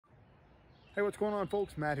Hey, what's going on,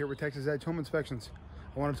 folks? Matt here with Texas Edge Home Inspections.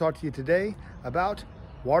 I want to talk to you today about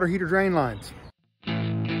water heater drain lines.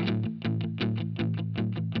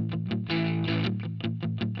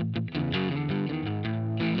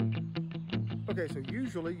 Okay, so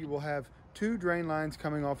usually you will have two drain lines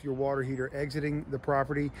coming off your water heater exiting the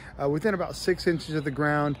property within about 6 inches of the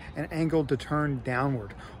ground and angled to turn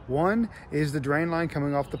downward. One is the drain line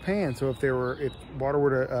coming off the pan. So if water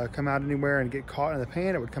were to come out anywhere and get caught in the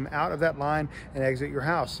pan, it would come out of that line and exit your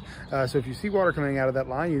house. So if you see water coming out of that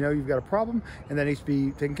line, you know you've got a problem and that needs to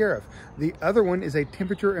be taken care of. The other one is a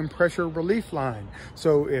temperature and pressure relief line.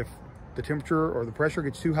 So if the temperature or the pressure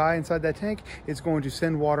gets too high inside that tank, it's going to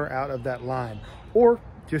send water out of that line, or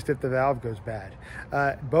just if the valve goes bad.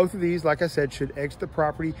 Both of these, like I said, should exit the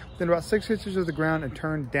property within about 6 inches of the ground and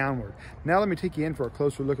turn downward. Now let me take you in for a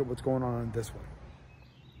closer look at what's going on in this one.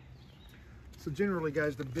 So generally,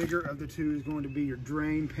 guys, the bigger of the two is going to be your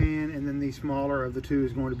drain pan, and then the smaller of the two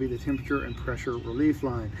is going to be the temperature and pressure relief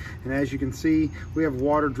line. And as you can see, we have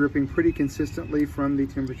water dripping pretty consistently from the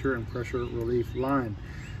temperature and pressure relief line.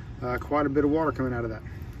 Quite a bit of water coming out of that.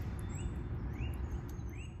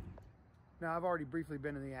 Now, I've already briefly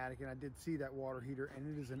been in the attic and I did see that water heater,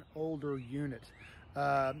 and it is an older unit.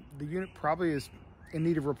 The unit probably is in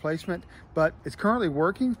need of replacement, but it's currently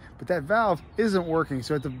working, but that valve isn't working.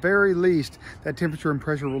 So at the very least, that temperature and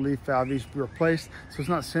pressure relief valve needs to be replaced so it's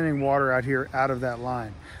not sending water out here out of that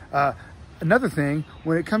line. Another thing,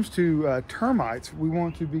 when it comes to termites, we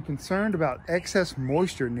want to be concerned about excess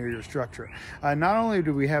moisture near your structure. Not only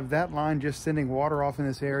do we have that line just sending water off in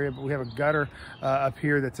this area, but we have a gutter up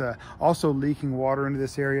here that's also leaking water into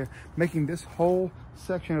this area, making this whole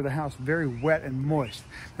section of the house very wet and moist.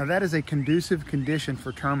 Now that is a conducive condition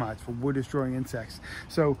for termites, for wood destroying insects.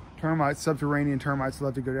 So termites, subterranean termites,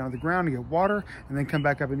 love to go down to the ground to get water and then come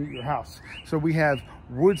back up and eat your house. So we have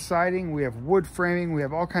wood siding, we have wood framing, we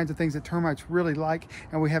have all kinds of things that termites really like,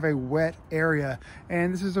 and we have a wet area.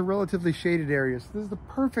 And this is a relatively shaded area. So this is the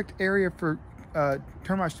perfect area for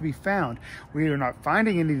termites to be found. We are not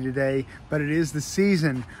finding any today, but it is the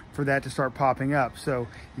season for that to start popping up. So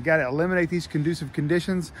you got to eliminate these conducive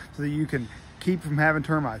conditions so that you can keep from having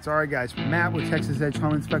termites. All right, guys, Matt with Texas Edge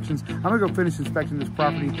Home Inspections. I'm gonna go finish inspecting this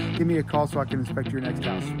property. Give me a call so I can inspect your next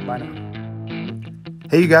house. Bye now.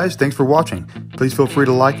 Hey, you guys, thanks for watching. Please feel free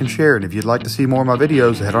to like and share. And if you'd like to see more of my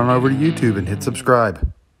videos, head on over to YouTube and hit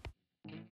subscribe.